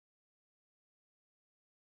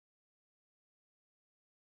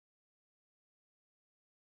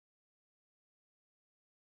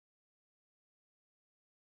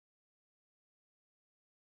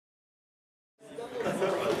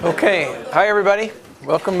Okay, hi everybody.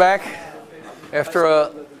 Welcome back. After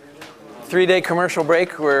a 3-day commercial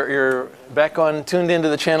break, you're back on tuned into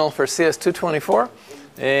the channel for CS-224,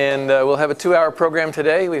 and we'll have a 2-hour program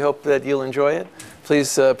today. We hope that you'll enjoy it.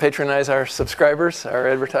 Please patronize our subscribers, our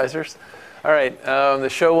advertisers. All right, the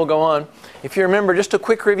show will go on. If you remember, just a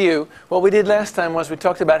quick review, what we did last time was we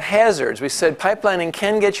talked about hazards. We said pipelining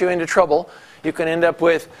can get you into trouble. You can end up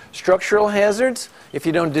with structural hazards if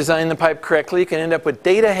you don't design the pipe correctly. You can end up with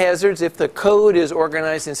data hazards if the code is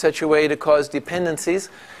organized in such a way to cause dependencies.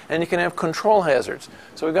 And you can have control hazards.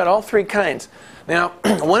 So we've got all 3 kinds. Now,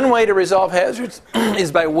 one way to resolve hazards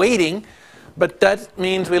is by waiting, but that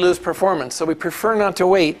means we lose performance. So we prefer not to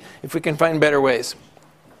wait if we can find better ways.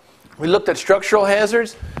 We looked at structural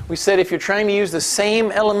hazards. We said if you're trying to use the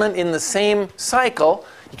same element in the same cycle,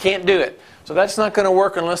 you can't do it. So that's not going to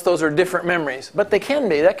work unless those are different memories. But they can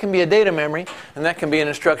be. That can be a data memory, and that can be an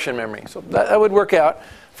instruction memory. So that would work out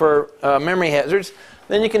for memory hazards.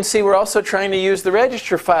 Then you can see we're also trying to use the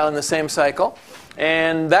register file in the same cycle.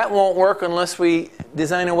 And that won't work unless we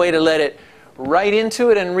design a way to let it write into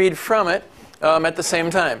it and read from it at the same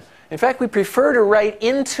time. In fact, we prefer to write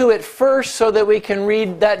into it first so that we can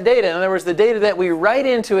read that data. In other words, the data that we write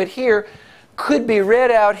into it here could be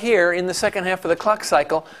read out here in the second half of the clock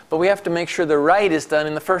cycle, but we have to make sure the write is done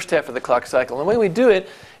in the first half of the clock cycle. And the way we do it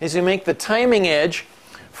is we make the timing edge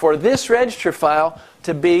for this register file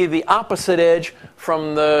to be the opposite edge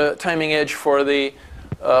from the timing edge for the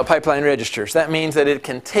pipeline registers. That means that it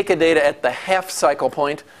can take a data at the half cycle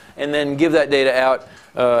point and then give that data out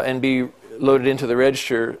and be loaded into the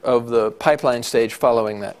register of the pipeline stage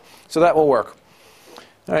following that. So that will work.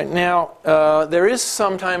 All right, now there is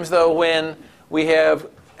sometimes though when we have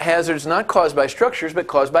hazards not caused by structures but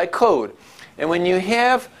caused by code. And when you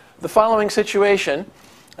have the following situation,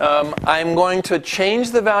 I'm going to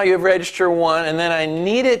change the value of register 1 and then I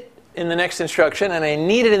need it in the next instruction and I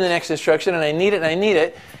need it in the next instruction and I need it and I need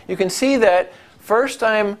it. You can see that first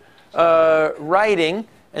I'm writing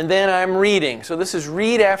and then I'm reading. So this is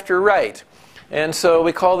read after write. And so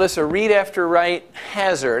we call this a read after write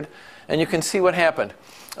hazard. And you can see what happened.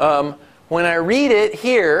 When I read it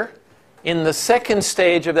here in the second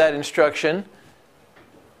stage of that instruction,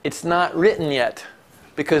 it's not written yet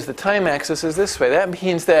because the time axis is this way. That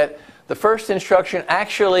means that the first instruction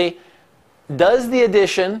actually does the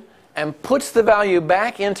addition and puts the value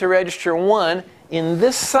back into register 1 in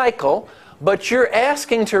this cycle, but you're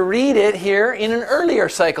asking to read it here in an earlier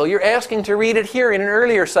cycle. You're asking to read it here in an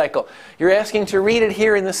earlier cycle. You're asking to read it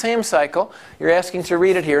here in the same cycle. You're asking to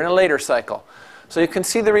read it here in a later cycle. So you can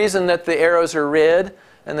see the reason that the arrows are red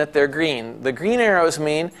and that they're green. The green arrows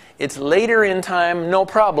mean it's later in time, no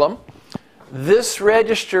problem. This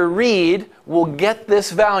register read will get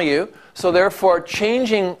this value. So therefore,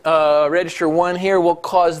 changing register 1 here will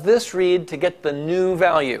cause this read to get the new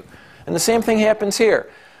value. And the same thing happens here.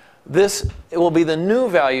 It will be the new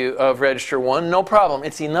value of register 1, no problem.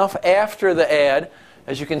 It's enough after the add.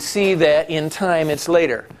 As you can see that in time it's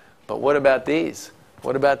later. But what about these?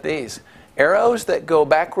 What about these? Arrows that go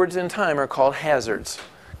backwards in time are called hazards.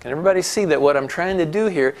 Can everybody see that what I'm trying to do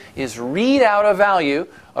here is read out a value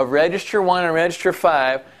of register 1 and register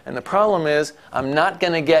 5, and the problem is I'm not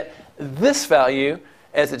going to get this value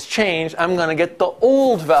as it's changed. I'm going to get the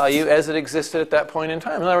old value as it existed at that point in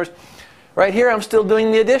time. In other words, right here I'm still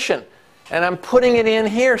doing the addition, and I'm putting it in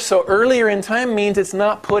here, so earlier in time means it's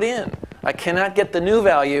not put in. I cannot get the new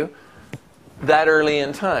value that early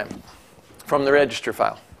in time from the register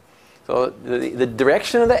file. So the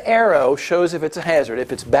direction of the arrow shows if it's a hazard.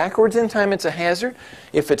 If it's backwards in time, it's a hazard.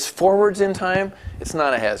 If it's forwards in time, it's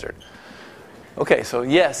not a hazard. Okay, so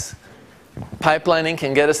yes, pipelining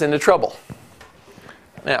can get us into trouble.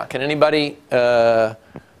 Now, can anybody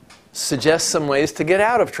suggest some ways to get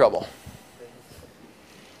out of trouble?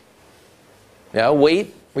 Yeah,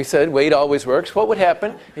 wait. We said wait always works. What would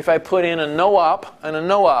happen if I put in a no-op and a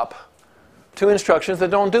no-op? 2 instructions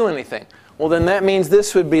that don't do anything. Well, then that means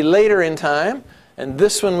this would be later in time, and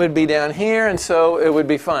this one would be down here, and so it would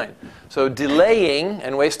be fine. So delaying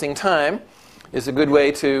and wasting time is a good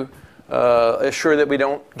way to assure that we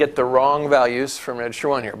don't get the wrong values from register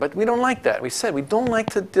 1 here. But we don't like that. We said we don't like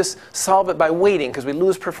to just solve it by waiting because we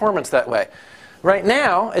lose performance that way. Right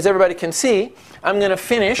now, as everybody can see, I'm going to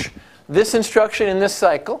finish this instruction in this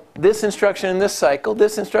cycle, this instruction in this cycle,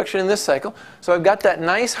 this instruction in this cycle. So I've got that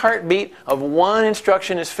nice heartbeat of 1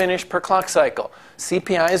 instruction is finished per clock cycle.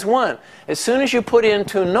 CPI is 1. As soon as you put in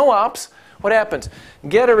 2 no-ops, what happens?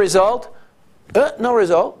 Get a result, no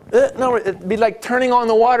result, no. It'd be like turning on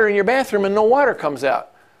the water in your bathroom and no water comes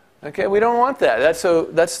out. Okay, we don't want that.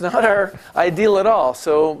 That's not our ideal at all.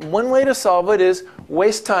 So one way to solve it is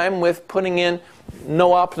waste time with putting in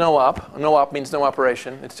no op, no op. No op means no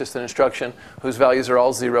operation. It's just an instruction whose values are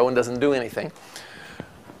all 0 and doesn't do anything.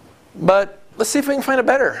 But let's see if we can find a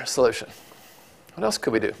better solution. What else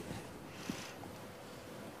could we do?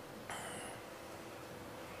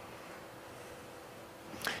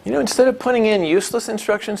 You know, instead of putting in useless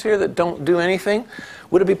instructions here that don't do anything,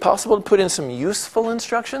 would it be possible to put in some useful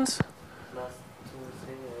instructions?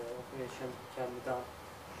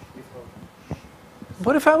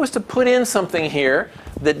 What if I was to put in something here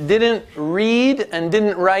that didn't read and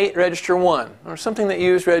didn't write register 1, or something that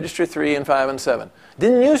used register 3 and 5 and 7?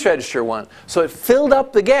 Didn't use register 1. So it filled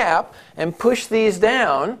up the gap and pushed these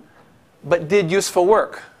down, but did useful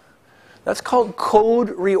work. That's called code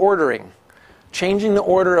reordering. Changing the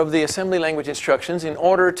order of the assembly language instructions in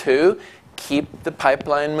order to keep the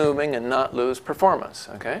pipeline moving and not lose performance.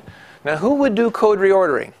 Okay? Now, who would do code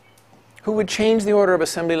reordering? Who would change the order of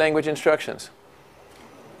assembly language instructions?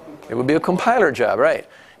 It would be a compiler job, right?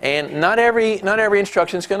 And not every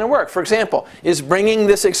instruction is going to work. For example, is bringing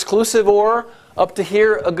this exclusive OR up to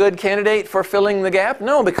here a good candidate for filling the gap?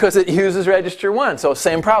 No, because it uses register 1. So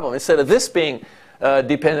same problem. Instead of this being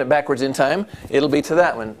dependent backwards in time, it'll be to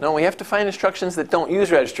that one. No, we have to find instructions that don't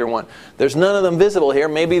use register 1. There's none of them visible here.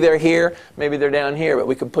 Maybe they're here, maybe they're down here, but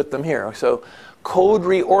we could put them here. So code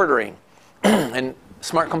reordering. And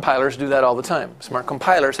smart compilers do that all the time. Smart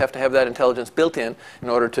compilers have to have that intelligence built in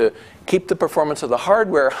order to keep the performance of the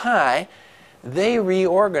hardware high. They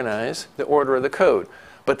reorganize the order of the code.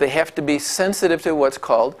 But they have to be sensitive to what's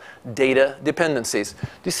called data dependencies. Do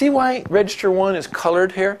you see why register 1 is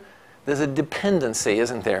colored here? There's a dependency,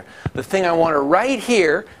 isn't there? The thing I want to write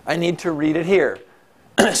here, I need to read it here.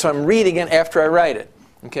 So I'm reading it after I write it.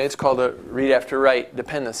 Okay, it's called a read after write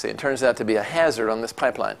dependency. It turns out to be a hazard on this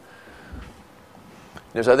pipeline.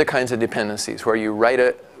 There's other kinds of dependencies where you write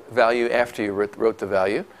a value after you wrote the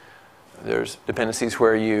value. There's dependencies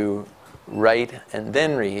where you write and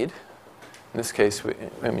then read. In this case,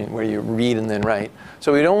 where you read and then write.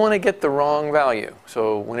 So we don't want to get the wrong value.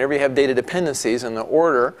 So whenever you have data dependencies in the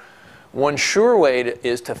order, one sure way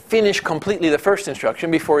is to finish completely the first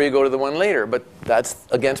instruction before you go to the one later. But that's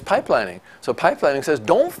against pipelining. So pipelining says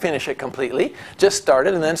don't finish it completely. Just start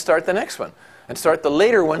it and then start the next one. And start the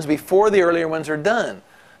later ones before the earlier ones are done.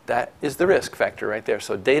 That is the risk factor right there.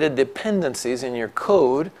 So data dependencies in your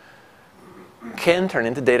code can turn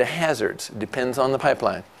into data hazards. It depends on the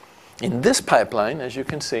pipeline. In this pipeline, as you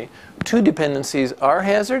can see, 2 dependencies are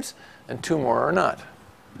hazards and 2 more are not.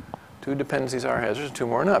 2 dependencies are hazards and 2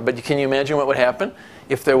 more are not. But can you imagine what would happen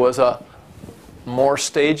if there was more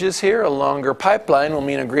stages here? A longer pipeline will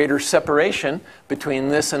mean a greater separation between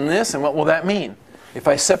this, and what will that mean? If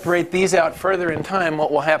I separate these out further in time,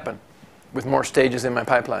 what will happen with more stages in my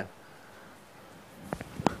pipeline?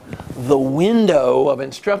 The window of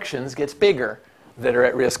instructions gets bigger that are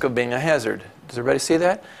at risk of being a hazard. Does everybody see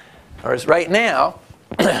that? Whereas right now,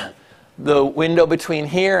 the window between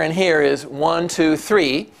here and here is 1, 2,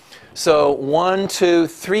 3. So 1, 2,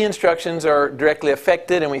 3 instructions are directly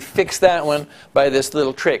affected, and we fix that one by this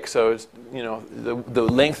little trick. So it's, the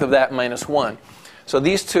length of that minus 1. So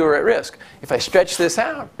these 2 are at risk. If I stretch this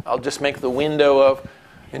out, I'll just make the window of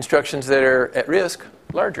instructions that are at risk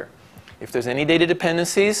larger. If there's any data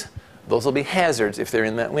dependencies, those will be hazards if they're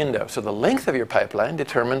in that window. So the length of your pipeline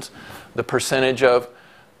determines the percentage of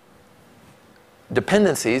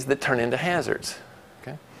dependencies that turn into hazards.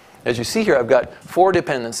 Okay? As you see here, I've got 4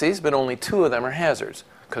 dependencies, but only 2 of them are hazards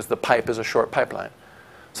because the pipe is a short pipeline.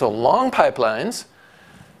 So long pipelines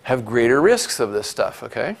have greater risks of this stuff.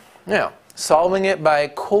 Okay? Now, solving it by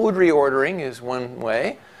code reordering is one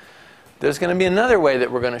way. There's going to be another way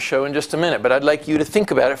that we're going to show in just a minute, but I'd like you to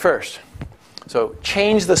think about it first. So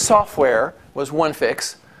change the software was one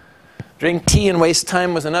fix. Drink tea and waste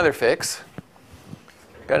time was another fix.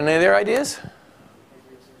 Got any other ideas?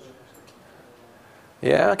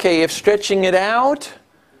 Yeah, okay, if stretching it out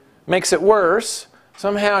makes it worse,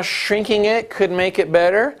 somehow shrinking it could make it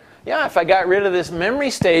better. Yeah, if I got rid of this memory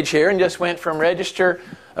stage here and just went from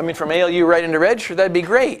from ALU right into register, that'd be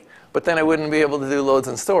great. But then I wouldn't be able to do loads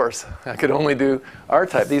and stores. I could only do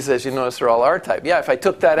R-type. These, as you notice, are all R-type. Yeah, if I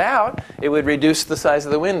took that out, it would reduce the size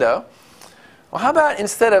of the window. Well, how about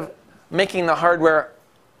instead of making the hardware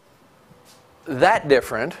that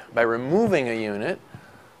different by removing a unit,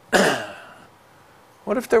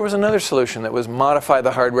 what if there was another solution that was modify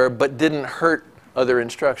the hardware but didn't hurt other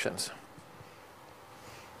instructions?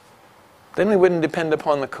 Then we wouldn't depend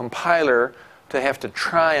upon the compiler to have to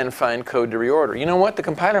try and find code to reorder. You know what? The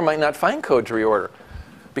compiler might not find code to reorder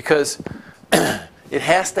because it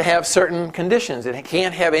has to have certain conditions. It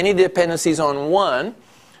can't have any dependencies on one,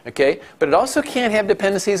 okay? But it also can't have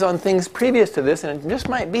dependencies on things previous to this, and it just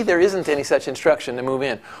might be there isn't any such instruction to move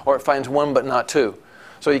in, or it finds one but not two.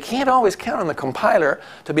 So you can't always count on the compiler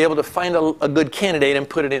to be able to find a good candidate and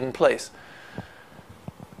put it in place.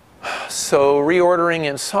 So reordering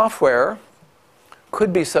in software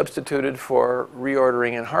could be substituted for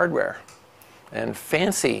reordering in hardware. And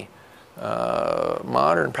fancy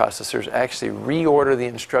modern processors actually reorder the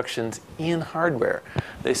instructions in hardware.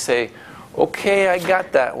 They say, okay, I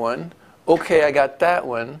got that one. Okay, I got that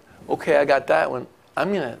one. Okay, I got that one.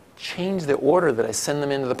 I'm going to change the order that I send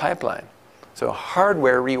them into the pipeline. So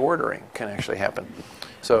hardware reordering can actually happen.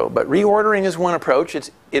 So, but reordering is one approach.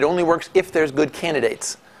 It only works if there's good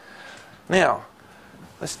candidates. Now,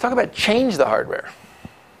 let's talk about change the hardware.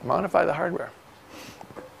 Modify the hardware.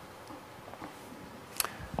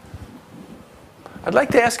 I'd like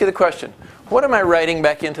to ask you the question, what am I writing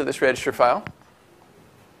back into this register file?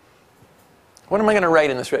 What am I going to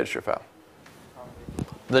write in this register file?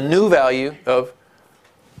 The new value of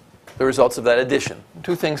the results of that addition.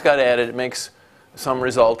 Two things got added, it makes some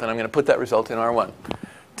result, and I'm going to put that result in R1.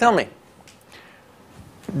 Tell me,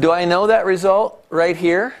 do I know that result right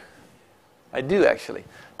here? I do, actually.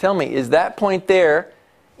 Tell me, is that point there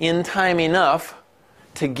in time enough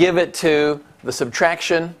to give it to the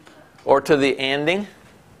subtraction or to the ANDing?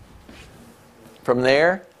 From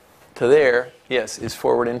there to there, yes, is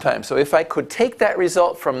forward in time. So if I could take that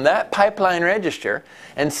result from that pipeline register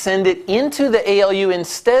and send it into the ALU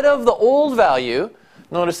instead of the old value,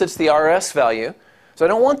 notice it's the RS value. So I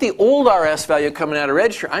don't want the old RS value coming out of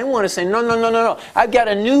register. I want to say, no, no, no, no, no. I've got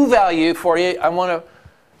a new value for you. I want to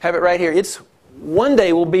have it right here. It's one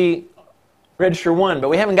day will be register 1, but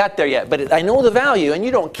we haven't got there yet. But I know the value, and you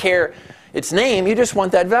don't care its name. You just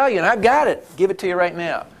want that value, and I've got it. Give it to you right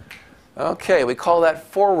now. Okay, we call that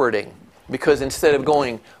forwarding, because instead of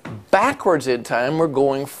going backwards in time, we're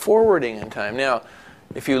going forwarding in time. Now,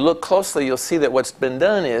 if you look closely, you'll see that what's been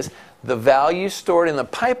done is the value stored in the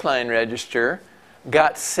pipeline register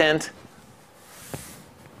got sent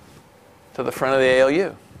to the front of the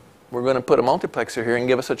ALU. We're going to put a multiplexer here and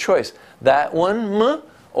give us a choice. That one M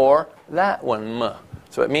or that one M.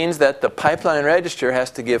 So it means that the pipeline register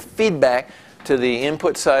has to give feedback to the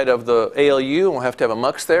input side of the ALU, and we'll have to have a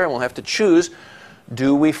mux there, and we'll have to choose,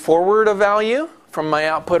 do we forward a value from my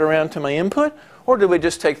output around to my input, or do we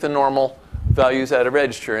just take the normal values out of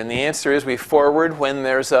register? And the answer is we forward when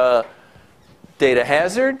there's a data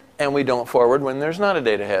hazard, and we don't forward when there's not a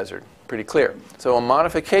data hazard. Pretty clear. So a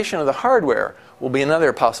modification of the hardware will be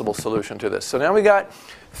another possible solution to this. So now we got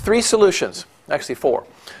 3 solutions, actually 4.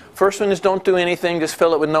 First one is don't do anything, just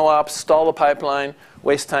fill it with no ops, stall the pipeline,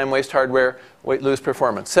 waste time, waste hardware, lose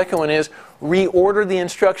performance. Second one is reorder the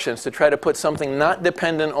instructions to try to put something not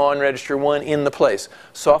dependent on register 1 in the place.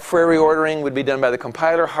 Software reordering would be done by the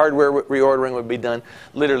compiler. Hardware reordering would be done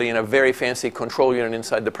literally in a very fancy control unit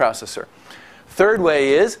inside the processor. Third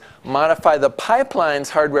way is modify the pipeline's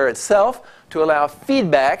hardware itself to allow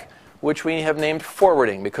feedback, which we have named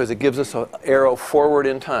forwarding, because it gives us an arrow forward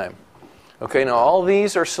in time. Okay, now all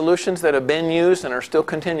these are solutions that have been used and are still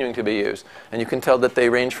continuing to be used. And you can tell that they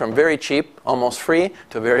range from very cheap, almost free,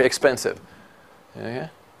 to very expensive. Yeah?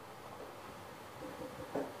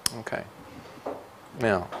 Okay.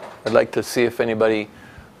 Now, I'd like to see if anybody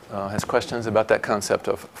has questions about that concept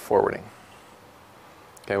of forwarding.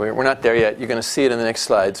 Okay, we're not there yet. You're going to see it in the next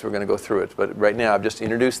slides. We're going to go through it. But right now, I've just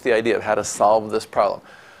introduced the idea of how to solve this problem.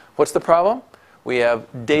 What's the problem? We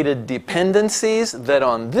have data dependencies that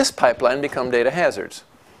on this pipeline become data hazards.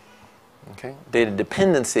 Okay? Data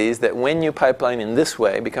dependencies that when you pipeline in this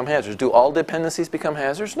way become hazards. Do all dependencies become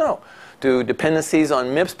hazards? No. Do dependencies on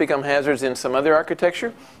MIPS become hazards in some other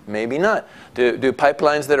architecture? Maybe not. Do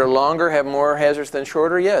pipelines that are longer have more hazards than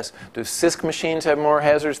shorter? Yes. Do CISC machines have more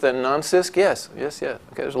hazards than non-CISC? Yes. Yes, yes.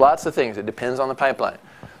 Okay, there's lots of things. It depends on the pipeline.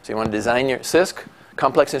 So you want to design your CISC,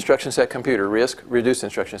 complex instruction set computer, RISC, reduced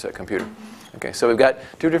instruction set computer. Okay, so we've got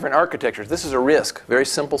 2 different architectures. This is a RISC, very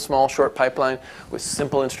simple, small, short pipeline with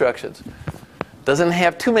simple instructions. Doesn't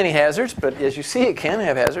have too many hazards, but as you see, it can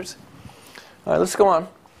have hazards. All right, let's go on.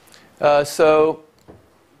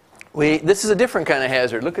 This is a different kind of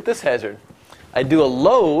hazard. Look at this hazard. I do a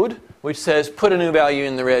load, which says put a new value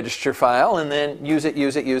in the register file, and then use it,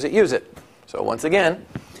 use it, use it, use it. So once again,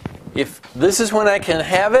 if this is when I can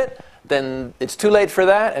have it, then it's too late for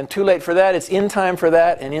that, and too late for that. It's in time for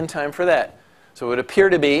that, and in time for that. So it would appear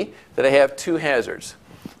to be that I have 2 hazards.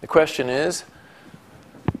 The question is,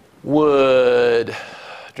 would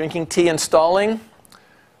drinking tea and stalling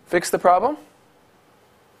fix the problem?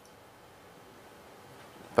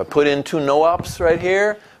 If I put in 2 no-ops right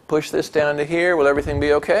here, push this down to here, will everything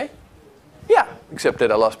be okay? Yeah, except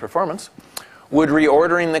that I lost performance. Would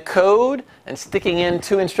reordering the code and sticking in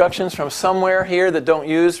 2 instructions from somewhere here that don't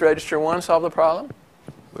use register 1 solve the problem?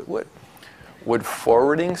 It would. Would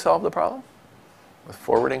forwarding solve the problem with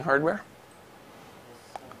forwarding hardware?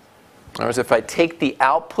 In other words, if I take the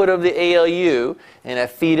output of the ALU and I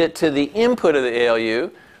feed it to the input of the ALU,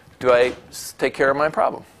 do I take care of my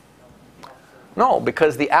problem? No,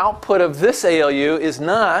 because the output of this ALU is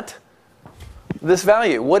not this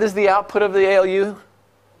value. What is the output of the ALU?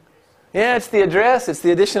 Yeah, it's the address. It's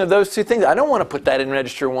the addition of those 2 things. I don't want to put that in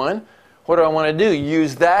register 1. What do I want to do?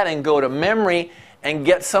 Use that and go to memory and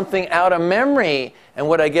get something out of memory. And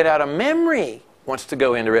what I get out of memory wants to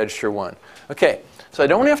go into register 1. Okay, so I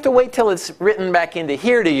don't have to wait till it's written back into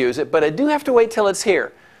here to use it, but I do have to wait till it's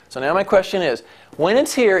here. So now my question is, when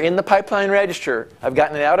it's here in the pipeline register, I've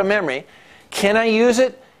gotten it out of memory, can I use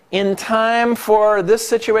it in time for this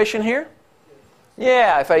situation here?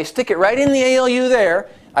 Yeah, if I stick it right in the ALU there,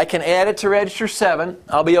 I can add it to register 7.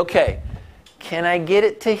 I'll be okay. Can I get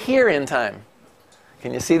it to here in time?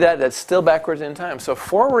 Can you see that? That's still backwards in time. So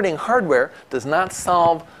forwarding hardware does not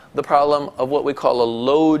solve the problem of what we call a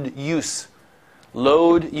load use.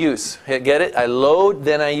 Load use. Get it? I load,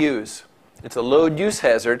 then I use. It's a load use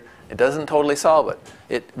hazard. It doesn't totally solve it.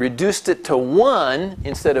 It reduced it to 1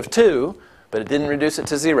 instead of 2, but it didn't reduce it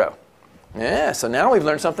to 0. Yeah, so now we've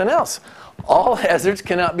learned something else. All hazards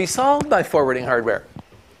cannot be solved by forwarding hardware.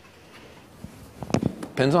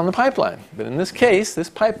 Depends on the pipeline. But in this case, this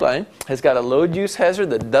pipeline has got a load use hazard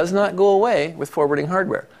that does not go away with forwarding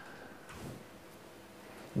hardware.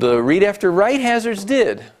 The read after write hazards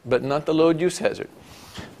did, but not the load use hazard.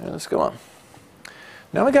 Now, let's go on.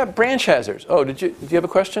 Now we got branch hazards. Oh, did you have a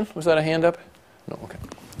question? Was that a hand up? No, okay.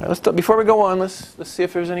 Now let's before we go on, let's see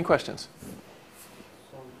if there's any questions.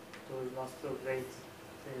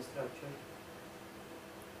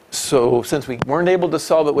 So since we weren't able to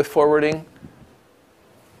solve it with forwarding,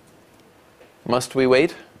 must we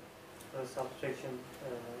wait? Subtraction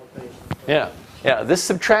operation. Yeah. This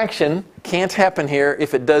subtraction can't happen here.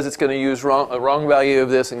 If it does, it's going to use a wrong value of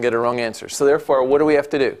this and get a wrong answer. So therefore, what do we have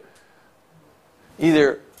to do?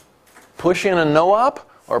 Either push in a no-op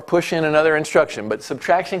or push in another instruction. But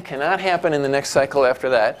subtraction cannot happen in the next cycle after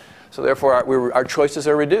that. So therefore, our choices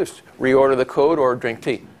are reduced. Reorder the code or drink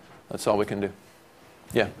tea. That's all we can do.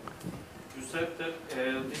 Yeah? You said that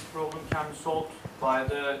this problem can be solved by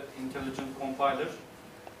the intelligent compiler.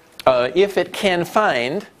 If it can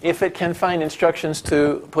find instructions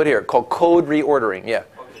to put here, called code reordering. Yeah.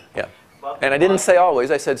 Okay. Yeah. And I didn't say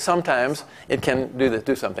always. I said sometimes it can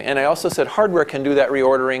do something. And I also said hardware can do that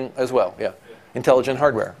reordering as well. Yeah. Intelligent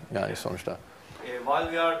hardware. Yeah, I just understand. While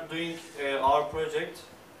we are doing our project,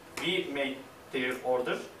 we make their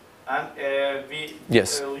order and we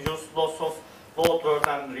yes. Use lots of load, word,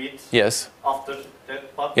 and read. Yes. After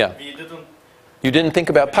that, but yeah. we didn't. You didn't think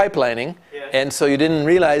about pipelining, yes. And so you didn't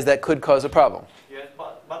realize that could cause a problem. Yes,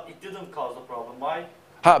 but it didn't cause a problem. Why?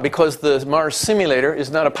 Because the Mars simulator is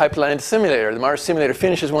not a pipelined simulator. The Mars simulator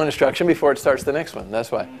finishes one instruction before it starts the next one.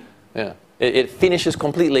 That's why. Yeah. It finishes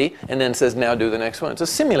completely and then says, now do the next one. It's a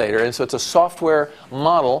simulator, and so it's a software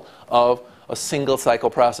model of a single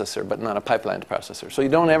cycle processor, but not a pipelined processor. So you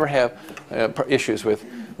don't ever have issues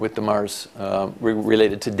with the Mars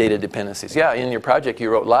related to data dependencies. Yeah, in your project you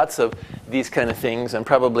wrote lots of these kind of things and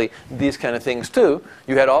probably these kind of things too.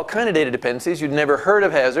 You had all kind of data dependencies. You'd never heard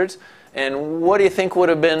of hazards. And what do you think would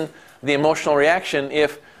have been the emotional reaction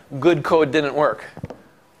if good code didn't work?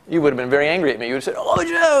 You would have been very angry at me. You would have said, oh,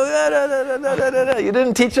 Joe, you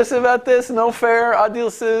didn't teach us about this, no fair,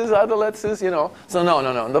 adilsiz, adaletsiz, you know. So no.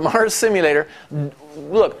 The Mars simulator,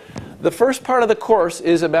 look, the first part of the course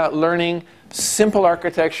is about learning simple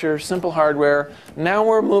architecture, simple hardware. Now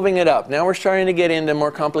we're moving it up. Now we're starting to get into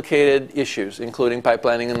more complicated issues, including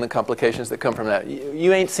pipelining and the complications that come from that.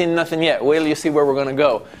 You ain't seen nothing yet. Wait till you see where we're going to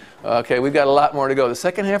go. Okay, we've got a lot more to go. The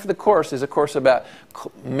second half of the course is a course about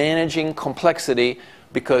managing complexity,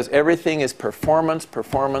 because everything is performance,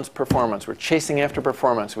 performance, performance. We're chasing after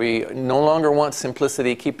performance. We no longer want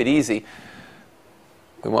simplicity, keep it easy.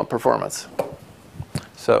 We want performance.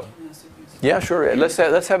 So, yeah, sure. Let's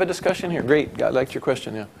have a discussion here. Great. I liked your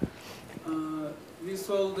question, yeah. We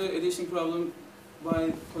solved the addition problem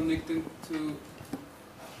by connecting to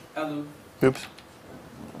ALU. Oops.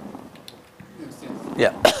 Yes.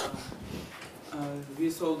 Yeah. We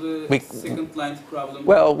solved the second line problem.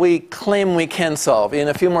 Well, we claim we can solve. In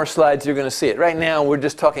a few more slides, you're going to see it. Right now, we're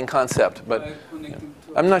just talking concept. But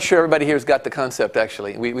I'm not sure everybody here's got the concept,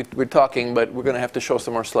 actually. We're talking, but we're going to have to show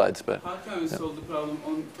some more slides. But how can we solve the problem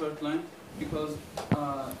on third line? because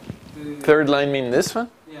the Third line mean this one?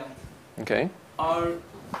 yeah Okay. our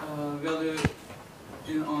value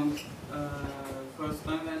on first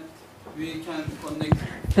line, and we can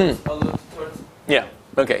connect all of third. Yeah.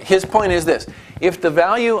 Okay. His point is this. If the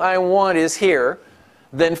value I want is here,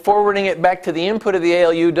 then forwarding it back to the input of the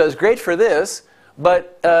ALU does great for this,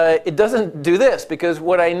 but it doesn't do this, because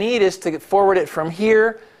what I need is to forward it from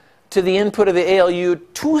here to the input of the ALU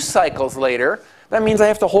 2 cycles later. That means I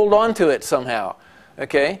have to hold on to it somehow.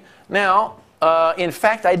 Okay? Now, in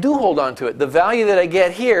fact, I do hold on to it. The value that I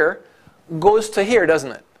get here goes to here,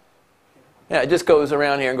 doesn't it? Yeah, it just goes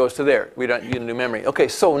around here and goes to there. We don't do memory. Okay,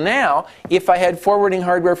 so now, if I had forwarding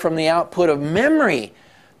hardware from the output of memory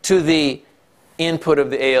to the input of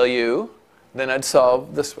the ALU, then I'd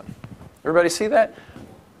solve this one. Everybody see that?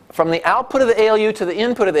 From the output of the ALU to the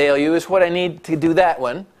input of the ALU is what I need to do that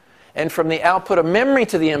one. And from the output of memory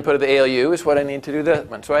to the input of the ALU is what I need to do that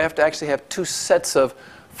one. So I have to actually have 2 sets of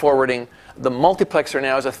forwarding. The multiplexer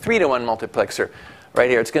now is a 3-to-1 multiplexer. Right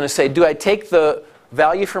here, it's going to say, do I take the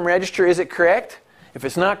value from register, is it correct? If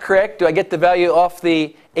it's not correct, do I get the value off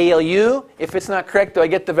the ALU? If it's not correct, do I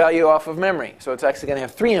get the value off of memory? So it's actually going to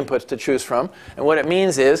have 3 inputs to choose from. And what it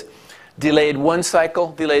means is delayed 1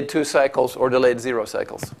 cycle, delayed 2 cycles, or delayed 0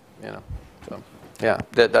 cycles. You know. So yeah,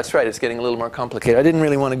 that's right. It's getting a little more complicated. I didn't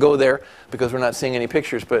really want to go there because we're not seeing any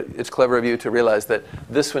pictures, but it's clever of you to realize that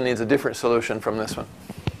this one needs a different solution from this one.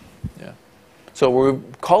 So we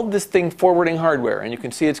called this thing forwarding hardware, and you can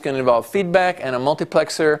see it's going to involve feedback and a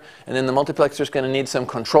multiplexer, and then the multiplexer is going to need some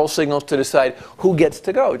control signals to decide who gets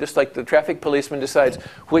to go. Just like the traffic policeman decides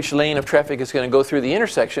which lane of traffic is going to go through the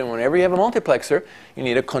intersection, whenever you have a multiplexer, you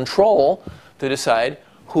need a control to decide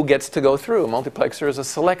who gets to go through. A multiplexer is a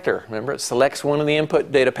selector. Remember, it selects one of the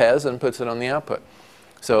input data paths and puts it on the output.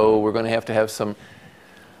 So we're going to have some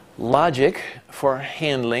logic for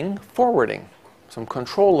handling forwarding. Some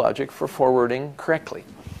control logic for forwarding correctly.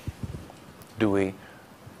 Do we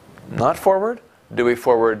not forward? Do we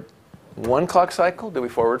forward 1 clock cycle? Do we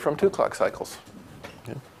forward from 2 clock cycles?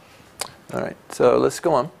 Okay. All right, so let's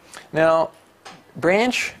go on. Now,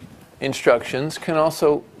 branch instructions can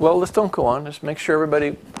also, well, let's don't go on. Just make sure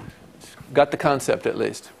everybody got the concept at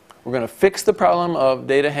least. We're going to fix the problem of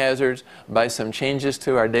data hazards by some changes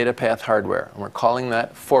to our data path hardware. And we're calling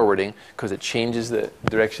that forwarding because it changes the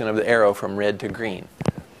direction of the arrow from red to green.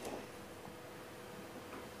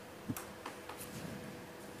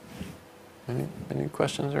 Any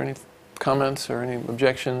questions or any comments or any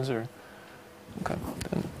objections? Or okay.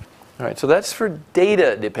 All right, so that's for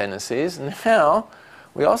data dependencies. Now,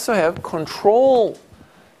 we also have control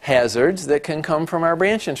hazards that can come from our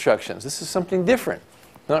branch instructions. This is something different.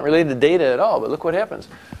 Not related to data at all, but look what happens.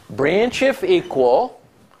 Branch if equal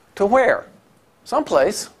to where?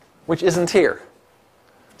 Someplace which isn't here.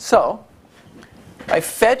 So I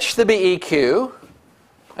fetch the BEQ,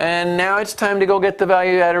 and now it's time to go get the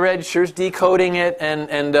value out of registers, decoding it and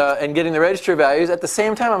getting the register values. At the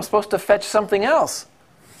same time, I'm supposed to fetch something else.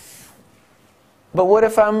 But what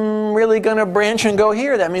if I'm really going to branch and go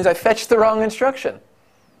here? That means I fetched the wrong instruction.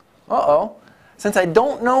 Uh-oh. Since I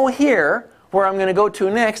don't know here where I'm going to go to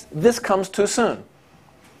next, this comes too soon.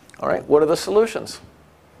 All right, what are the solutions?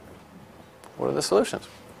 What are the solutions?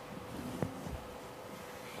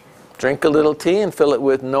 Drink a little tea and fill it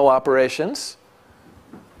with no operations.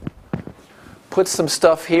 Put some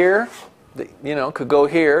stuff here that, you know, could go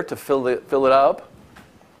here to fill it up.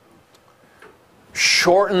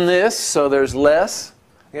 Shorten this so there's less.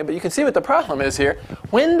 Okay, but you can see what the problem is here.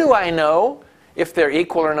 When do I know if they're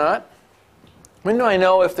equal or not? When do I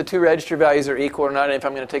know if the 2 register values are equal or not, and if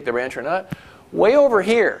I'm going to take the branch or not? Way over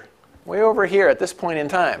here at this point in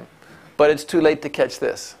time. But it's too late to catch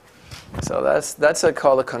this. So that's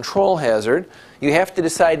called a control hazard. You have to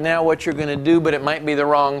decide now what you're going to do, but it might be the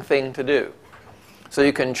wrong thing to do. So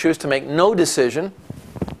you can choose to make no decision.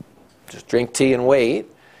 Just drink tea and wait.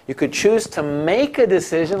 You could choose to make a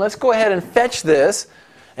decision. Let's go ahead and fetch this.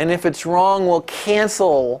 And if it's wrong, we'll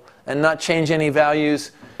cancel and not change any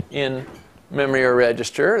values in memory or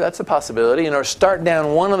register. That's a possibility. Or start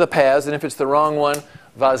down one of the paths, and if it's the wrong one,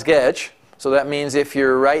 vazgeç. So that means if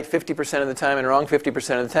you're right 50% of the time and wrong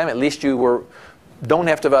 50% of the time, at least you don't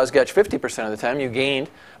have to vazgeç 50% of the time. You gained.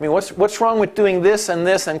 I mean, what's wrong with doing this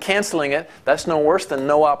and canceling it? That's no worse than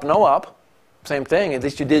no op. Same thing. At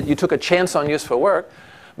least you took a chance on useful work.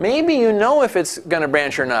 Maybe you know if it's going to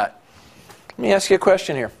branch or not. Let me ask you a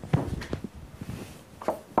question here.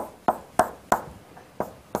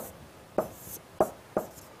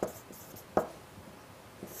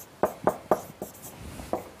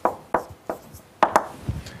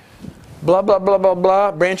 Blah, blah, blah, blah,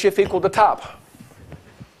 blah, branch if equal to top.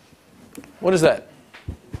 What is that?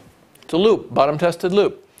 It's a loop, bottom-tested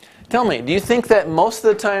loop. Tell me, do you think that most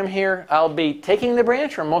of the time here I'll be taking the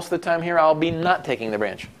branch, or most of the time here I'll be not taking the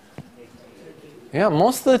branch? Yeah,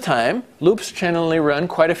 most of the time, loops generally run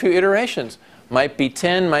quite a few iterations. Might be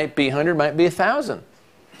 10, might be 100, might be 1,000.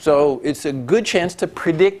 So it's a good chance to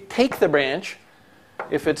predict take the branch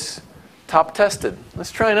if it's top-tested.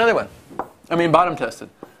 Let's try another one. I mean bottom-tested.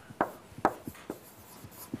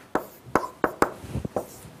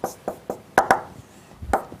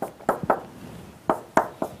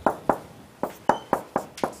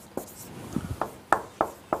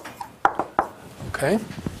 Okay.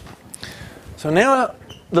 So now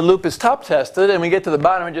the loop is top-tested, and we get to the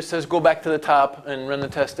bottom, it just says go back to the top and run the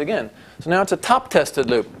test again. So now it's a top-tested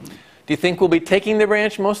loop. Do you think we'll be taking the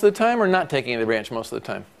branch most of the time or not taking the branch most of the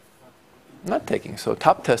time? Not taking. So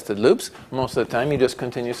top-tested loops, most of the time you just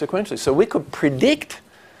continue sequentially. So we could predict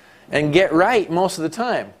and get right most of the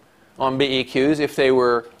time on BEQs if they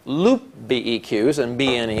were loop BEQs and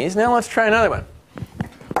BNEs. Now let's try another one.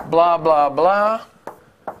 Blah, blah, blah.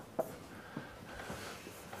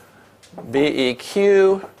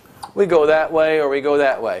 BEQ, we go that way or we go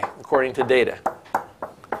that way, according to data.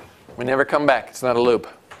 We never come back. It's not a loop.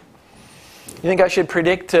 You think I should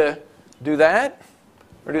predict to do that?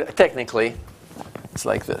 Or do that? Technically, it's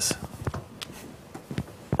like this.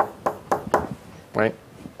 Right?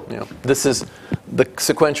 You know, this is the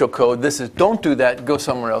sequential code. This is don't do that, go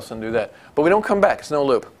somewhere else and do that. But we don't come back. It's no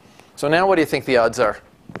loop. So now what do you think the odds are?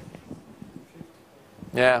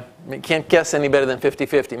 Yeah, we can't guess any better than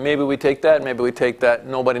 50-50. Maybe we take that, maybe we take that.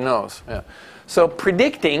 Nobody knows. Yeah. So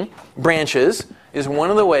predicting branches is one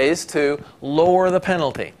of the ways to lower the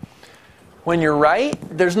penalty. When you're right,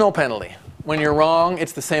 there's no penalty. When you're wrong,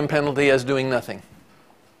 it's the same penalty as doing nothing.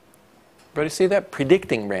 Everybody see that?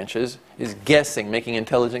 Predicting branches is guessing, making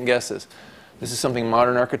intelligent guesses. This is something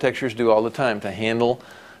modern architectures do all the time to handle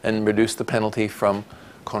and reduce the penalty from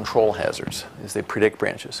control hazards, is they predict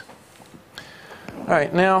branches. All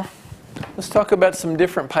right, now let's talk about some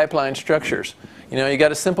different pipeline structures. You know, you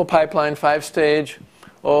got a simple pipeline, 5-stage.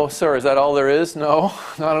 Oh, sir, is that all there is? No,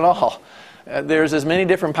 not at all. There's as many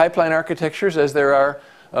different pipeline architectures as there are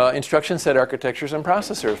instruction set architectures and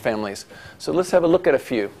processor families. So let's have a look at a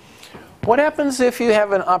few. What happens if you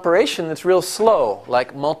have an operation that's real slow,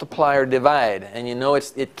 like multiply or divide, and you know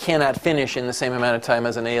it cannot finish in the same amount of time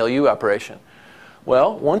as an ALU operation?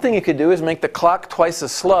 Well, one thing you could do is make the clock twice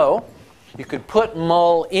as slow. You could put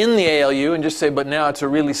mul in the ALU and just say, but now it's a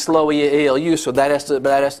really slow ALU, so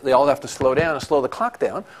they all have to slow down and slow the clock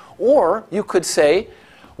down. Or you could say,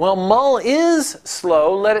 well, mul is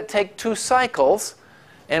slow, let it take 2 cycles,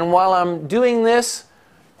 and while I'm doing this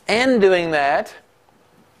and doing that,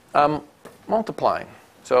 I'm multiplying.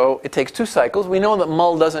 So it takes 2 cycles. We know that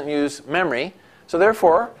mul doesn't use memory, so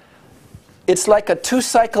therefore, it's like a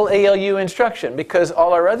 2-cycle ALU instruction, because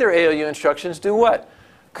all our other ALU instructions do what?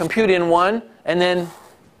 Compute in 1, and then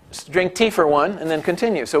drink tea for 1, and then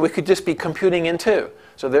continue. So we could just be computing in 2.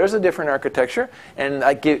 So there's a different architecture, and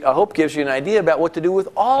I hope gives you an idea about what to do with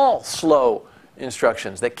all slow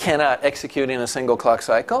instructions that cannot execute in a single clock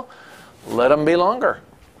cycle. Let them be longer.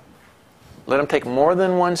 Let them take more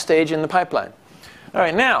than 1 stage in the pipeline. All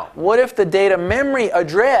right, now, what if the data memory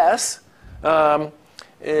address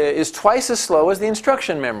is twice as slow as the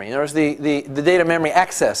instruction memory? In other words, the data memory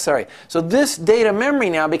access, sorry. So this data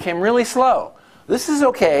memory now became really slow. This is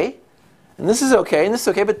okay, and this is okay, and this is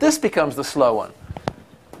okay, but this becomes the slow one.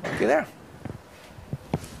 Okay, there.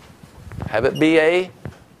 Have it be a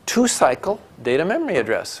 2-cycle data memory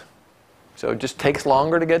address. So it just takes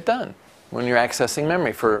longer to get done when you're accessing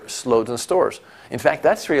memory for loads and stores. In fact,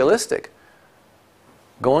 that's realistic.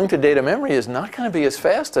 Going to data memory is not going to be as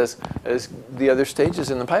fast as the other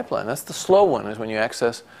stages in the pipeline. That's the slow one, is when you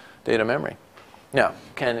access data memory. Now,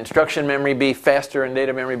 can instruction memory be faster and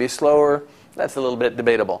data memory be slower? That's a little bit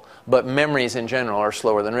debatable. But memories in general are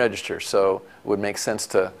slower than registers, so it would make sense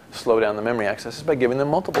to slow down the memory accesses by giving them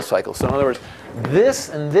multiple cycles. So in other words, this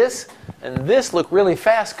and this and this look really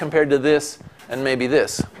fast compared to this and maybe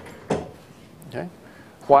this. Okay?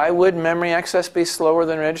 Why would memory access be slower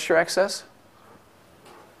than register access?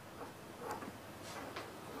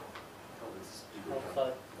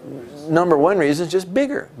 Number one reason is just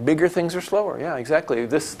bigger. Bigger things are slower. Yeah, exactly.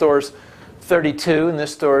 This stores 32 and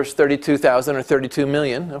this stores 32,000 or 32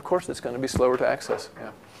 million. Of course, it's going to be slower to access. Yeah.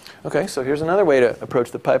 Okay, so here's another way to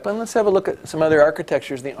approach the pipeline. Let's have a look at some other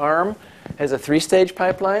architectures. The ARM has a 3-stage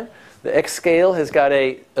pipeline. The X-Scale has got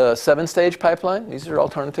a 7-stage pipeline. These are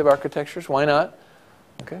alternative architectures. Why not?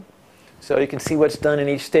 Okay. So you can see what's done in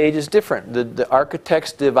each stage is different. The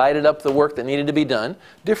architects divided up the work that needed to be done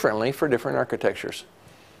differently for different architectures.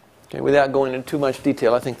 Okay, without going into too much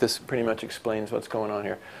detail, I think this pretty much explains what's going on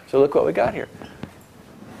here. So look what we got here.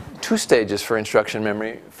 2 stages for instruction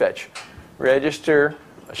memory fetch. Register,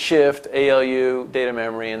 shift, ALU, data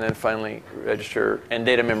memory, and then finally register and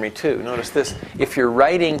data memory 2. Notice this. If you're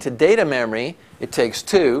writing to data memory, it takes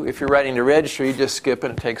 2. If you're writing to register, you just skip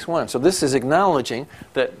and it takes 1. So this is acknowledging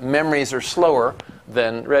that memories are slower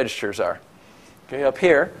than registers are. Okay, up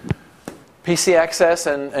here, PC access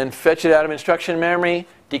and fetch it out of instruction memory,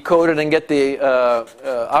 decode it and get the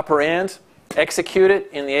operands, execute it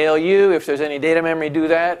in the ALU. If there's any data memory, do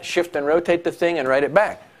that. Shift and rotate the thing and write it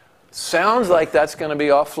back. Sounds like that's going to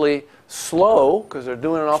be awfully slow because they're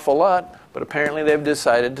doing an awful lot, but apparently they've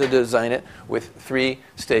decided to design it with 3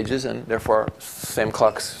 stages and therefore same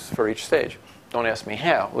clocks for each stage. Don't ask me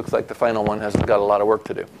how. Looks like the final one has got a lot of work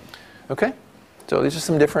to do. Okay? So these are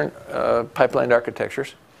some different pipelined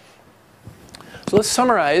architectures. So let's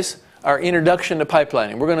summarize our introduction to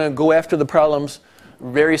pipelining. We're going to go after the problems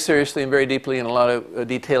very seriously and very deeply in a lot of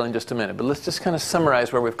detail in just a minute. But let's just kind of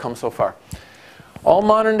summarize where we've come so far. All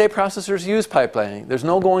modern day processors use pipelining. There's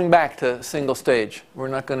no going back to single stage. We're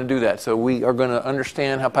not going to do that. So we are going to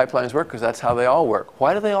understand how pipelines work because that's how they all work.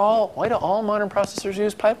 Why do all modern processors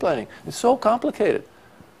use pipelining? It's so complicated.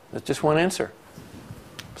 That's just one answer.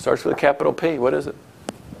 Starts with a capital P. What is it?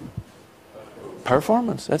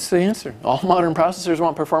 Performance. That's the answer. All modern processors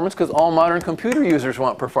want performance because all modern computer users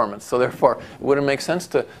want performance. So therefore, it wouldn't make sense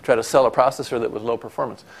to try to sell a processor that was low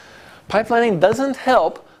performance. Pipelining doesn't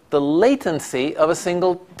help the latency of a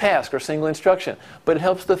single task or single instruction, but it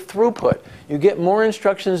helps the throughput. You get more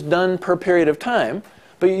instructions done per period of time,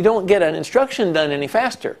 but you don't get an instruction done any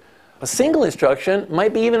faster. A single instruction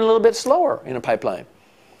might be even a little bit slower in a pipeline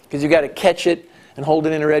because you've got to catch it and hold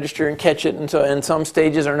it in a register and catch it, and some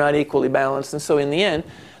stages are not equally balanced. And so in the end,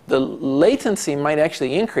 the latency might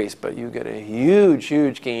actually increase, but you get a huge,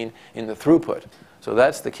 huge gain in the throughput. So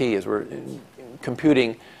that's the key, is we're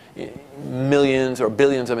computing millions or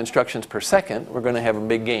billions of instructions per second, we're going to have a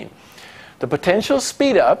big gain. The potential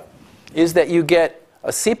speed up is that you get a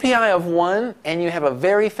CPI of 1 and you have a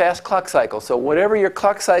very fast clock cycle. So whatever your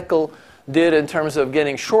clock cycle did in terms of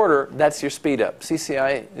getting shorter, that's your speed up.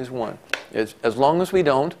 CCI is 1. As long as we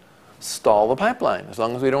don't stall the pipeline, as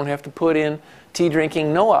long as we don't have to put in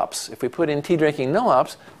tea-drinking no-ops. If we put in tea-drinking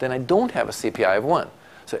no-ops, then I don't have a CPI of 1.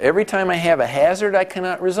 So every time I have a hazard I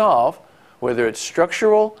cannot resolve, whether it's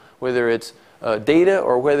structural, whether it's data,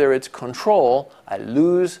 or whether it's control, I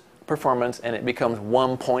lose performance and it becomes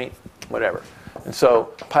 1 point whatever. And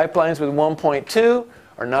so pipelines with 1.2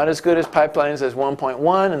 are not as good as pipelines as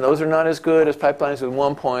 1.1, and those are not as good as pipelines with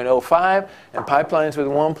 1.05, and pipelines with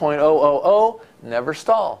 1.000 never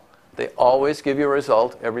stall. They always give you a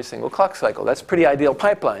result every single clock cycle. That's a pretty ideal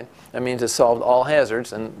pipeline. That means it's solved all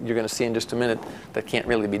hazards, and you're going to see in just a minute that can't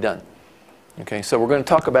really be done. Okay, so we're going to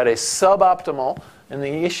talk about a suboptimal, and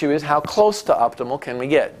the issue is how close to optimal can we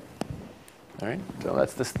get. All right, so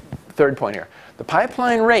that's the third point here. The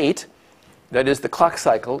pipeline rate, that is the clock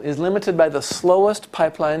cycle, is limited by the slowest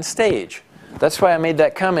pipeline stage. That's why I made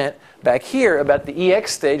that comment back here about the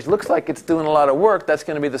EX stage. Looks like it's doing a lot of work. That's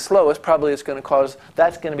going to be the slowest. Probably it's going to cause,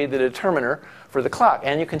 that's going to be the determiner for the clock.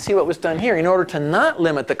 And you can see what was done here. In order to not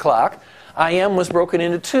limit the clock, IM was broken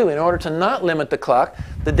into 2. In order to not limit the clock,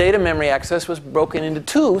 the data memory access was broken into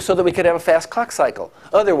 2 so that we could have a fast clock cycle.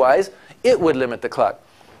 Otherwise, it would limit the clock.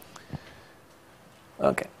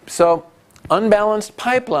 Okay, so unbalanced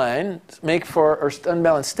pipelines make for, or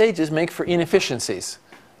unbalanced stages make for inefficiencies.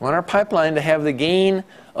 We want our pipeline to have the gain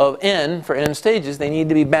of n for n stages. They need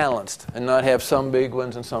to be balanced and not have some big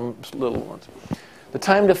ones and some little ones. The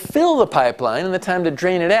time to fill the pipeline and the time to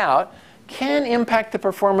drain it out can impact the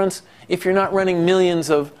performance if you're not running millions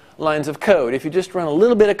of lines of code. If you just run a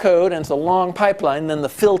little bit of code and it's a long pipeline, then the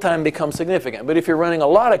fill time becomes significant. But if you're running a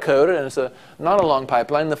lot of code and it's not a long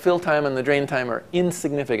pipeline, the fill time and the drain time are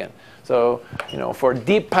insignificant. So, you know, for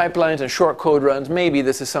deep pipelines and short code runs, maybe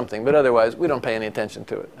this is something. But otherwise, we don't pay any attention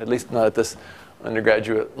to it, at least not at this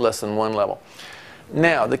undergraduate lesson 1 level.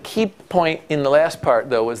 Now, the key point in the last part,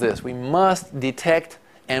 though, was this. We must detect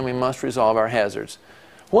and we must resolve our hazards.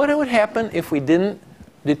 What would happen if we didn't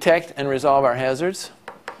detect and resolve our hazards?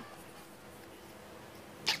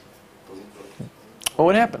 What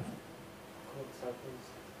would happen?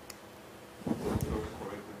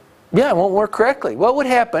 Yeah, it won't work correctly. What would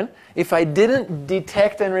happen if I didn't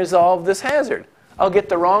detect and resolve this hazard? I'll get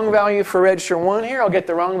the wrong value for register 1 here, I'll get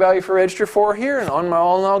the wrong value for register 4 here, and on my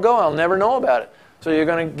all and I'll go. I'll never know about it. So you're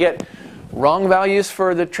going to get wrong values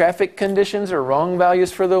for the traffic conditions, or wrong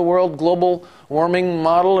values for the world global warming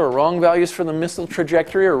model, or wrong values for the missile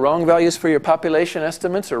trajectory, or wrong values for your population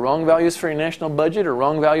estimates, or wrong values for your national budget, or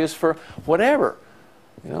wrong values for whatever.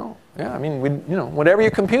 You know, yeah, I mean, whatever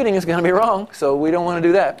you're computing is going to be wrong, so we don't want to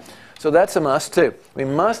do that. So that's a must too. We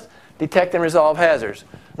must detect and resolve hazards.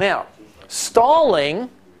 Now, stalling,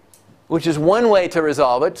 which is one way to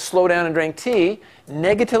resolve it, slow down and drink tea,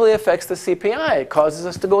 negatively affects the CPI. It causes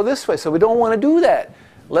us to go this way, so we don't want to do that.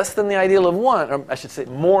 Less than the ideal of 1, or I should say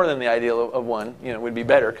more than the ideal of 1, would be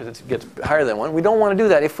better because it gets higher than 1. We don't want to do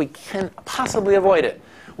that if we can possibly avoid it.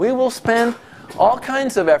 We will spend all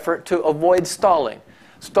kinds of effort to avoid stalling.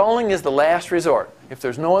 Stalling is the last resort. If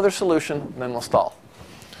there's no other solution, then we'll stall.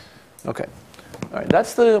 Okay. All right,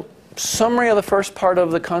 that's the summary of the first part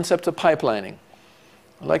of the concept of pipelining.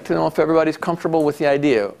 I'd like to know if everybody's comfortable with the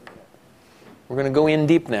idea. We're going to go in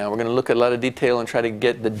deep now. We're going to look at a lot of detail and try to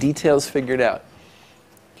get the details figured out.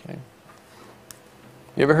 Okay.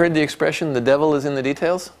 You ever heard the expression, the devil is in the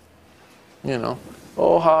details? You know,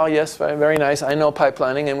 oh, yes, very nice. I know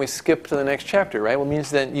pipelining, and we skip to the next chapter, right? Well, it means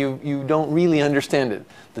that you don't really understand it.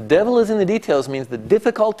 The devil is in the details means the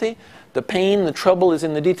difficulty, the pain, the trouble is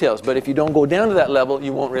in the details. But if you don't go down to that level,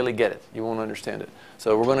 you won't really get it. You won't understand it.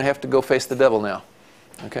 So we're going to have to go face the devil now.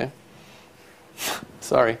 Okay?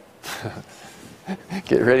 Sorry.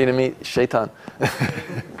 Get ready to meet Shaitan.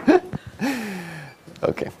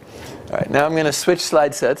 Okay. All right. Now I'm going to switch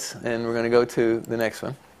slide sets, and we're going to go to the next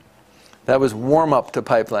one. That was warm-up to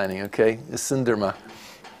pipelining, okay? Sinderma.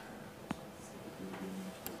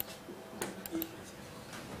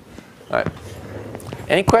 All right.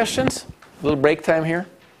 Any questions? A little break time here.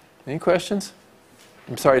 Any questions?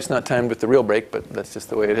 I'm sorry it's not timed with the real break, but that's just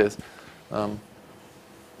the way it is.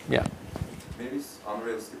 Yeah. Maybe it's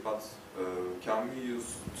unrealistic, but can we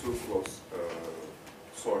use two close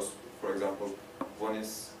source? For example, one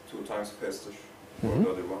is 2 times faster for the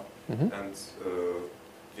other one, and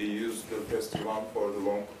we use the faster one for the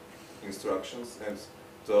long instructions and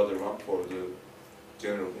the other one for the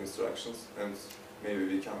general instructions, and maybe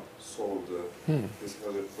we can solve this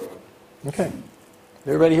other problem. Okay.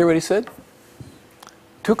 Everybody hear what he said?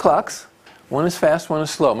 2 clocks. One is fast, one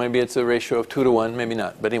is slow. Maybe it's a ratio of 2 to 1, maybe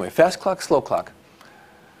not. But anyway, fast clock, slow clock.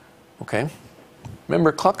 Okay.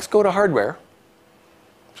 Remember, clocks go to hardware.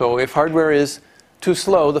 So if hardware is too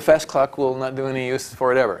slow, the fast clock will not do any use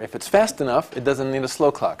for it ever. If it's fast enough, it doesn't need a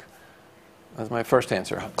slow clock. That's my first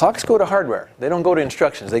answer. Clocks go to hardware. They don't go to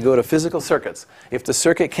instructions. They go to physical circuits. If the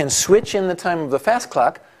circuit can switch in the time of the fast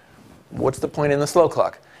clock, what's the point in the slow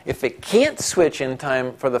clock? If it can't switch in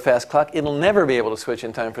time for the fast clock, it'll never be able to switch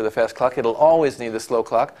in time for the fast clock. It'll always need the slow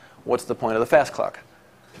clock. What's the point of the fast clock?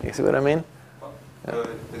 You see what I mean? As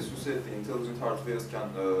you said, the intelligent hardware can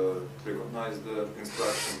recognize the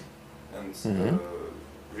instruction and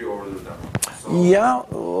reorder them. So yeah,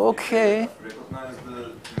 okay. Recognize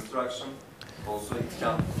the instruction, also it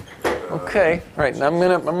can... Okay, all right, now I'm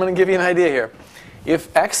gonna give you an idea here.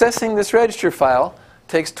 If accessing this register file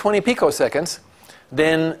takes 20 picoseconds,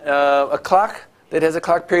 then a clock that has a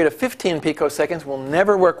clock period of 15 picoseconds will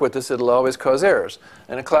never work with this. It'll always cause errors.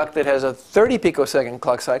 And a clock that has a 30 picosecond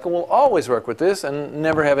clock cycle will always work with this and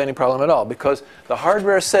never have any problem at all, because the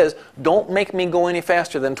hardware says, don't make me go any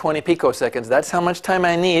faster than 20 picoseconds. That's how much time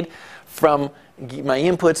I need from my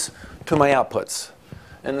inputs to my outputs.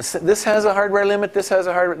 And this has a hardware limit, this has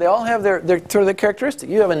a hardware, they all have their characteristic.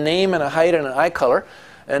 You have a name and a height and an eye color.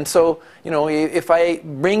 And so, if I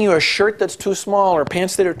bring you a shirt that's too small or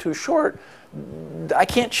pants that are too short, I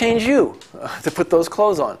can't change you to put those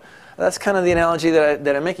clothes on. That's kind of the analogy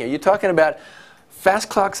that I'm making. You're talking about fast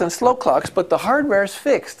clocks and slow clocks, but the hardware is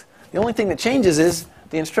fixed. The only thing that changes is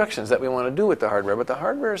the instructions that we want to do with the hardware, but the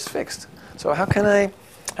hardware is fixed. So how can I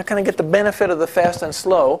get the benefit of the fast and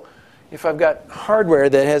slow if I've got hardware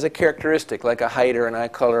that has a characteristic like a height or an eye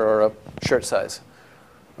color or a shirt size?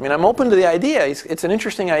 I mean, I'm open to the idea. It's an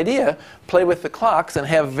interesting idea. Play with the clocks and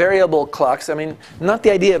have variable clocks. I mean, not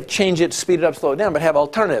the idea of change it, speed it up, slow it down, but have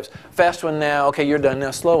alternatives. Fast one now, okay, you're done now,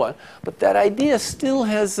 slow one. But that idea still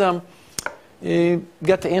has you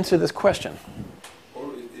got to answer this question. Or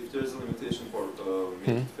if there's a limitation for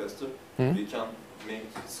making it faster, we can make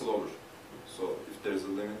it slower. So if there's a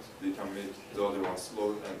limit, we can make the other one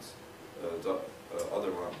slower and the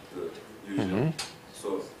other one the usual.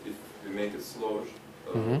 So if we make it slower,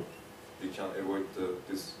 we can avoid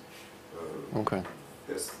this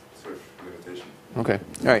faster limitation. Okay,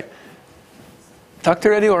 all right. Dr.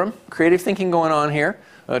 Ediorum, creative thinking going on here,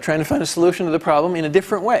 trying to find a solution to the problem in a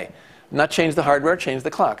different way. not change the hardware, change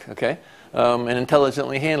the clock, okay? And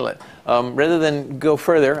intelligently handle it. Rather than go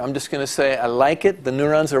further, I'm just going to say I like it. The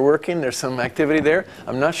neurons are working. There's some activity there.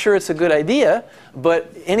 I'm not sure it's a good idea,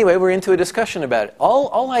 but anyway, we're into a discussion about it.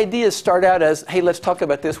 All ideas start out as, hey, let's talk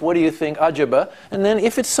about this. What do you think, Ajaba? And then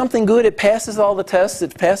if it's something good, it passes all the tests,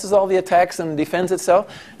 it passes all the attacks and defends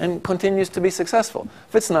itself and continues to be successful.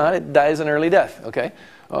 If it's not, it dies an early death, okay?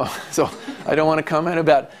 So I don't want to comment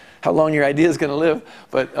about how long your idea is going to live,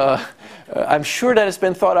 but I'm sure that it's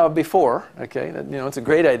been thought of before. Okay, it's a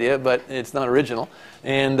great idea, but it's not original,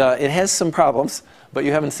 and it has some problems, but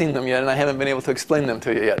you haven't seen them yet, and I haven't been able to explain them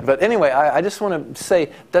to you yet. But anyway, I just want to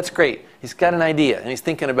say that's great. He's got an idea, and he's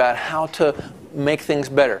thinking about how to make things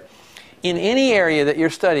better. In any area that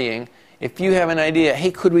you're studying, if you have an idea,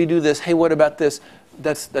 hey, could we do this? Hey, what about this?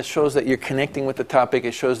 That shows that you're connecting with the topic.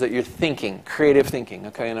 It shows that you're thinking, creative thinking,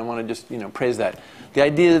 okay? And I want to just, praise that. The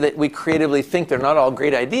idea that we creatively think, they're not all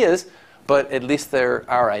great ideas, but at least they're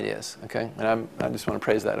our ideas, okay? And I just want to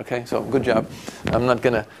praise that, okay? So good job. I'm not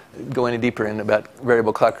going to go any deeper in about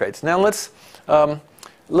variable clock rates. Now let's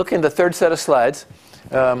look in the third set of slides.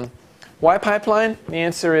 Why pipeline? The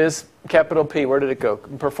answer is capital P. Where did it go?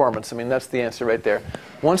 Performance. I mean, that's the answer right there.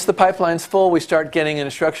 Once the pipeline's full, we start getting an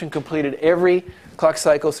instruction completed every clock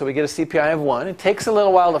cycle, so we get a CPI of 1. It takes a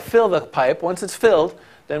little while to fill the pipe. Once it's filled,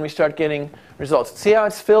 then we start getting results. See how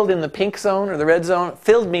it's filled in the pink zone or the red zone?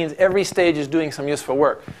 Filled means every stage is doing some useful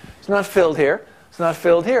work. It's not filled here. It's not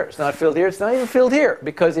filled here. It's not filled here. It's not even filled here,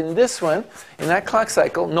 because in this one, in that clock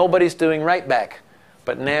cycle, nobody's doing right back.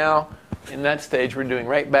 But now, in that stage, we're doing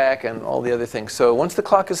right back and all the other things. So once the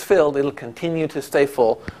clock is filled, it'll continue to stay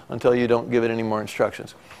full until you don't give it any more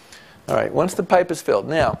instructions. All right, once the pipe is filled.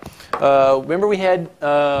 Now, remember we had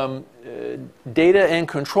data and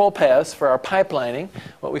control paths for our pipelining.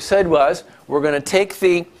 What we said was we're going to take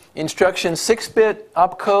the instruction 6-bit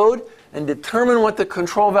opcode and determine what the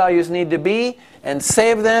control values need to be and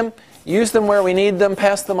save them, use them where we need them,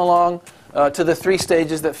 pass them along to the 3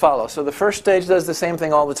 stages that follow. So the first stage does the same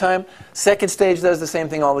thing all the time. Second stage does the same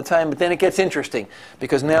thing all the time. But then it gets interesting,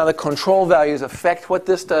 because now the control values affect what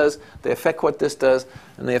this does, they affect what this does,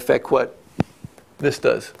 and they affect what this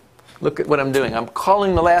does. Look at what I'm doing. I'm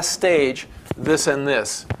calling the last stage this and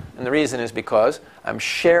this. And the reason is because I'm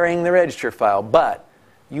sharing the register file. But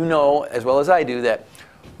you know as well as I do that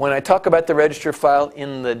when I talk about the register file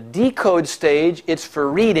in the decode stage, it's for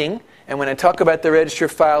reading. And when I talk about the register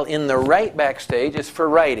file in the write back stage, it's for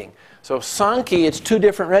writing. So Sankey, it's 2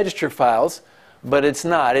 different register files, but it's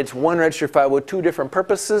not. It's one register file with 2 different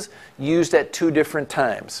purposes used at 2 different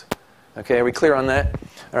times. Okay, are we clear on that?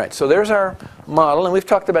 All right, so there's our model, and we've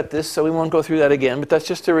talked about this, so we won't go through that again, but that's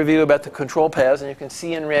just a review about the control paths, and you can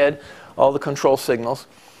see in red all the control signals.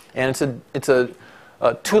 And it's a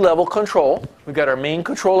 2-level control. We've got our main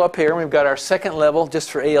control up here, and we've got our second level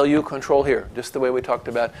just for ALU control here, just the way we talked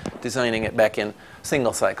about designing it back in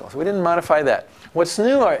single cycle. So we didn't modify that. What's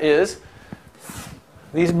new is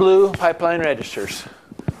these blue pipeline registers.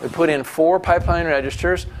 We put in 4 pipeline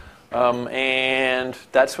registers, and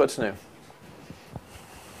that's what's new.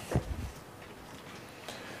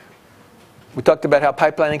 We talked about how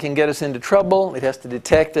pipelining can get us into trouble. It has to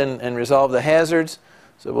detect and resolve the hazards.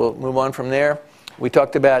 So we'll move on from there. We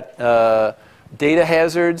talked about data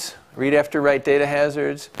hazards, read after write data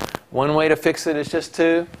hazards. One way to fix it is just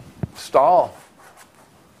to stall.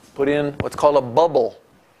 Put in what's called a bubble.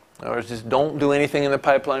 In other words, just don't do anything in the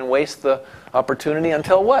pipeline, waste the opportunity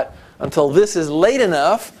until what? Until this is late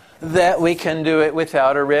enough that we can do it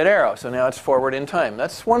without a red arrow. So now it's forward in time.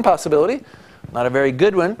 That's one possibility. Not a very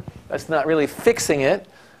good one. That's not really fixing it.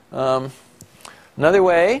 Another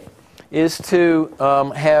way is to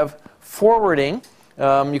have forwarding.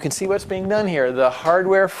 You can see what's being done here. The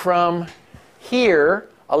hardware from here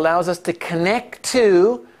allows us to connect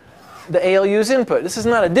to the ALU's input. This is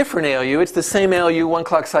not a different ALU. It's the same ALU 1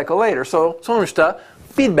 clock cycle later. So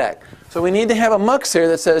feedback. So we need to have a mux here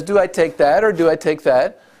that says, do I take that or do I take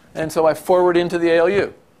that? And so I forward into the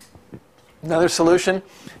ALU. Another solution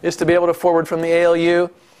is to be able to forward from the ALU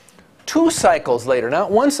 2 cycles later.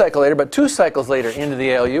 Not 1 cycle later, but 2 cycles later into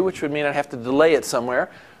the ALU, which would mean I'd have to delay it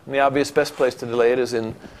somewhere. And the obvious best place to delay it is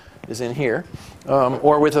in here,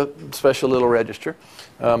 or with a special little register.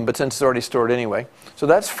 But since it's already stored anyway. So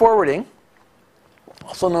that's forwarding,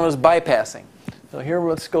 also known as bypassing. So here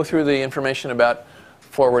let's go through the information about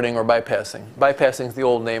forwarding or bypassing. Bypassing is the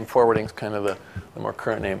old name. Forwarding is kind of the more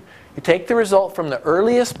current name. You take the result from the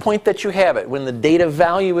earliest point that you have it, when the data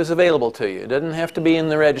value is available to you. It doesn't have to be in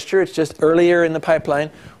the register. It's just earlier in the pipeline,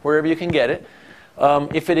 wherever you can get it.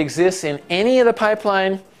 If it exists in any of the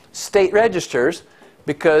pipeline state registers,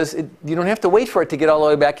 because you don't have to wait for it to get all the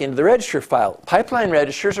way back into the register file. Pipeline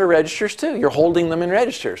registers are registers too. You're holding them in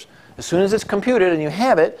registers. As soon as it's computed and you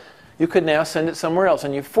have it, you could now send it somewhere else.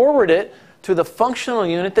 And you forward it to the functional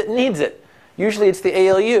unit that needs it. Usually it's the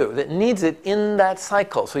ALU that needs it in that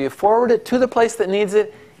cycle. So you forward it to the place that needs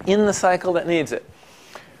it in the cycle that needs it.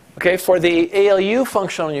 Okay, for the ALU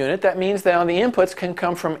functional unit, that means that the inputs can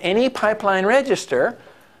come from any pipeline register,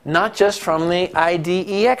 not just from the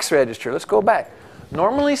IDEX register. Let's go back.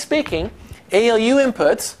 Normally speaking, ALU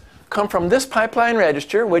inputs come from this pipeline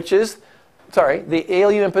register, which is, the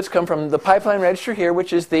ALU inputs come from the pipeline register here,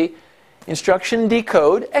 which is the instruction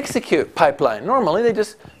decode execute pipeline. Normally they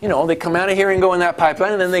just, they come out of here and go in that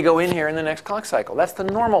pipeline, and then they go in here in the next clock cycle. That's the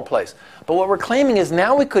normal place. But what we're claiming is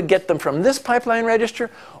now we could get them from this pipeline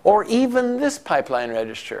register or even this pipeline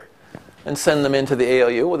register and send them into the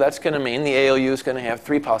ALU. Well, that's going to mean the ALU is going to have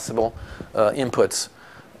 3 possible inputs.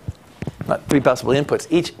 Not 3 possible inputs.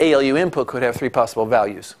 Each ALU input could have 3 possible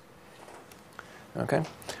values. Okay?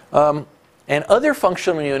 And other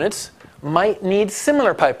functional units might need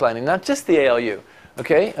similar pipelining, not just the ALU.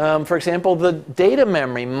 Okay? For example, the data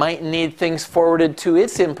memory might need things forwarded to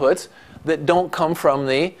its inputs that don't come from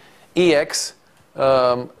the EX,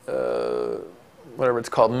 whatever it's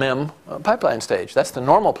called, MEM pipeline stage. That's the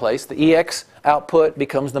normal place. The EX output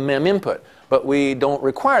becomes the MEM input. But we don't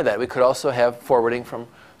require that. We could also have forwarding from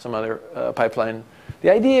some other pipeline.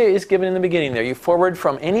 The idea is given in the beginning there. You forward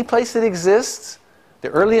from any place that exists, the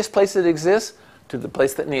earliest place that exists, to the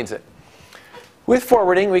place that needs it. With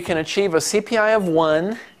forwarding, we can achieve a CPI of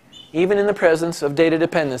 1, even in the presence of data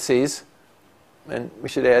dependencies. And we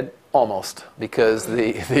should add almost, because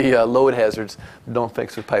the load hazards don't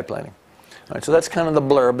fix with pipelining. All right, so that's kind of the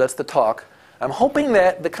blurb. That's the talk. I'm hoping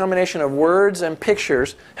that the combination of words and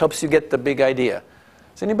pictures helps you get the big idea.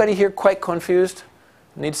 Is anybody here quite confused?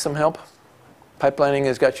 Needs some help? Pipelining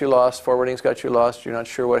has got you lost. Forwarding's got you lost. You're not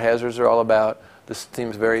sure what hazards are all about. This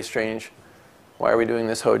seems very strange. Why are we doing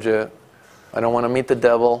this, Hoja? I don't want to meet the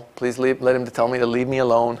devil. Please let him tell me to leave me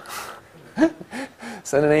alone.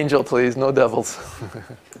 Send an angel, please. No devils.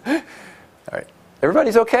 All right.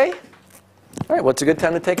 Everybody's okay? All right. Well, it's a good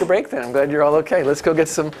time to take a break then. I'm glad you're all okay. Let's go get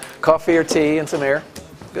some coffee or tea and some air.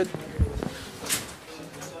 Good.